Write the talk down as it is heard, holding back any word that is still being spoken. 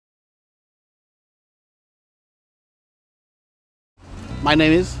My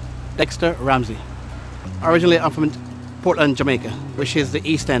name is Dexter Ramsey. Originally, I'm from Portland, Jamaica, which is the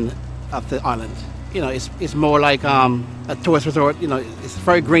east end of the island. You know, it's more like a tourist resort. You know, it's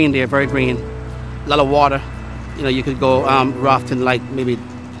very green there, very green. A lot of water. You know, you could go rafting like maybe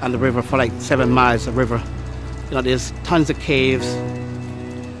on the river for like 7 miles of river. You know, there's tons of caves,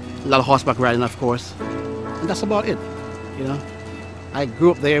 a lot of horseback riding, of course, and that's about it. You know, I grew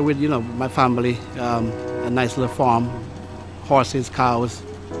up there with my family, a nice little farm, horses, cows,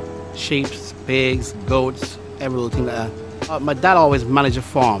 sheep, pigs, goats, every little thing like that. My dad always managed a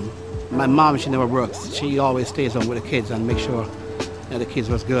farm. My mom, she never works. She always stays home with the kids and make sure the kids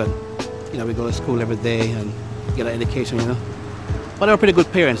was good. You know, we go to school every day and get an education, But they were pretty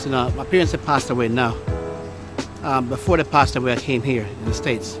good parents, My parents have passed away now. Before they passed away, I came here in the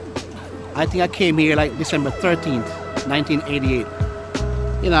States. I think I came here like December 13th, 1988.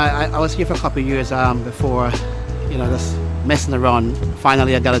 I was here for a couple of years before, just messing around.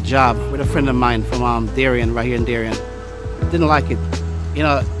 Finally, I got a job with a friend of mine from Darien, right here in Darien. Didn't like it.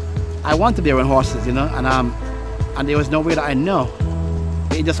 I want to be around horses, and there was no way that I know.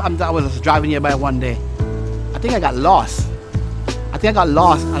 I was just driving nearby one day. I think I got lost. And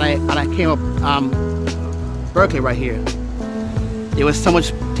I came up Berkeley right here. There was so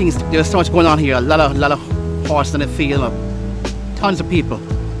much going on here. A lot of horses in the field, tons of people.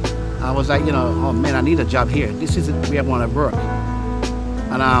 I was like, oh man, I need a job here. This isn't where I want to work.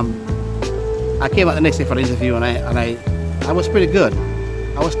 And I came out the next day for the interview, and I was pretty good.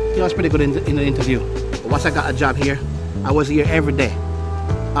 I was pretty good in the interview. But once I got a job here, I was here every day.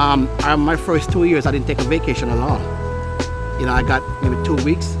 My first 2 years, I didn't take a vacation at all. I got maybe 2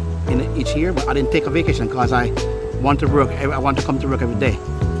 weeks in each year, but I didn't take a vacation because I want to work. I want to come to work every day.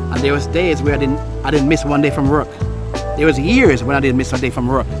 And there was days where I didn't miss one day from work. There was years when I didn't miss a day from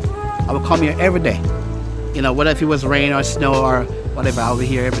work. I would come here every day. Whether if it was rain or snow or whatever, I would be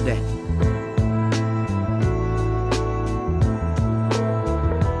here every day.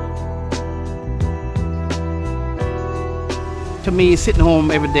 To me, sitting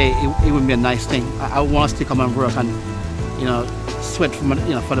home every day, it would be a nice thing. I want to still come and work and, sweat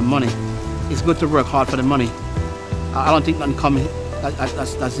for the money. It's good to work hard for the money. I don't think nothing coming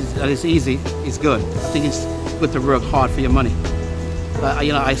that is easy is good. I think it's good to work hard for your money. But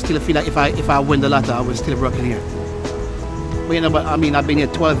I still feel like if I win the lotto, I would still working here. But I've been here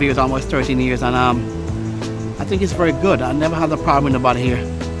 12 years, almost 13 years, and I think it's very good. I never had a problem with nobody here.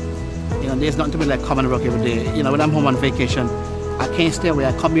 There's nothing to be like coming to work every day. When I'm home on vacation, I can't stay away.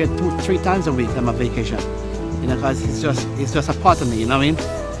 I come here 2-3 times a week on my vacation. Because it's just a part of me.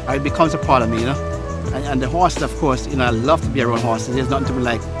 Or it becomes a part of me. And the horses, of course. I love to be around horses. There's nothing to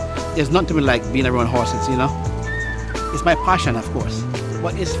be like being around horses. It's my passion, of course.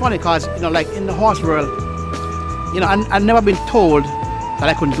 But it's funny because like in the horse world, I've never been told that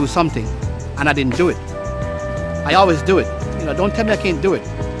I couldn't do something, and I didn't do it. I always do it. Don't tell me I can't do it.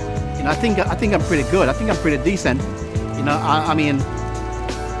 I think I'm pretty good. I think I'm pretty decent.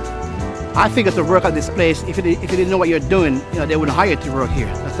 I figured to work at this place, if you didn't know what you're doing, they wouldn't hire you to work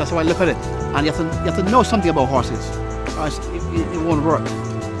here. That's how I look at it. And you have to know something about horses, or else it won't work.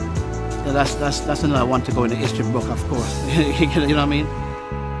 That's another one to go in the history book, of course. You know what I mean?